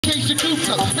Vacation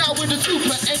Cooper. Now we're the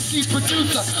super MC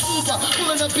producer. Uber,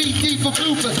 pulling a BD for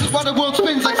bloopers. While the world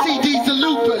spins like CDs and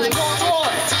loopers. Come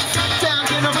on, sound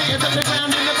generators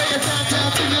underground in the bay of downtown,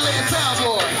 simulated sound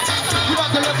boy. You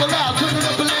got to level out, turn it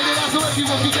up and let it out so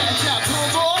everyone can get a shout.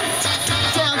 Come on,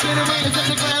 sound generators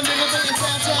underground in the bay of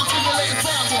downtown, simulated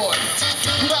sound boy.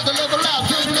 You got to level out,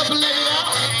 turn it up and let it out.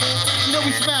 You know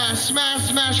we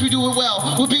smash, we do it well.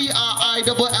 We'll be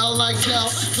R-I-double-L like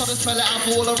Shell. Gotta spell it out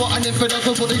for all the rotten infidels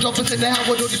before they drop us in the hell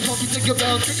with all these puppies take your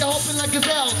bells. Get your hopping like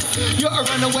gazelles. You're a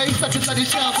runaway, stuck inside your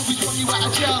shell. But we sprung you out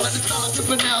of jail like the style of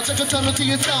Pimpernel. Take a turn to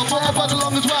yourself, put our bud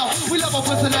along as well. We love our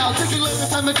personnel, take a look at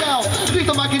time to tell. Beat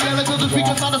the mic and yell until the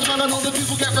speakers start to smell and all the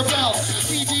people get rebelled.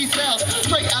 CD sells,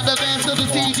 straight out the van till the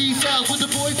CD sells. With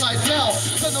the boys I tell.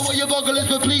 Don't know what your boggle is,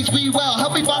 but please be well.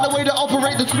 Help me find a way to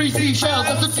operate the 3 seashells.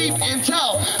 That's a deep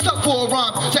intel. Stuck for a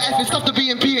rhyme, to F and stuff to B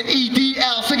and B and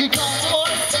EDL. Singing come on.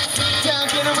 Sound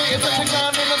generators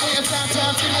underground in the way of sound,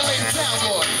 simulating sound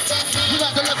boy. You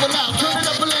got to level out, turn it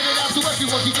up and let it out so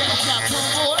everyone can get a shout.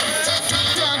 Come on.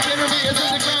 Sound generators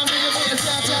underground in the way of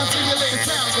sound, simulating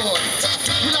sound boy.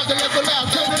 You got to level out,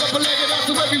 turn it up and let it out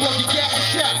so everyone can get a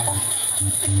shout.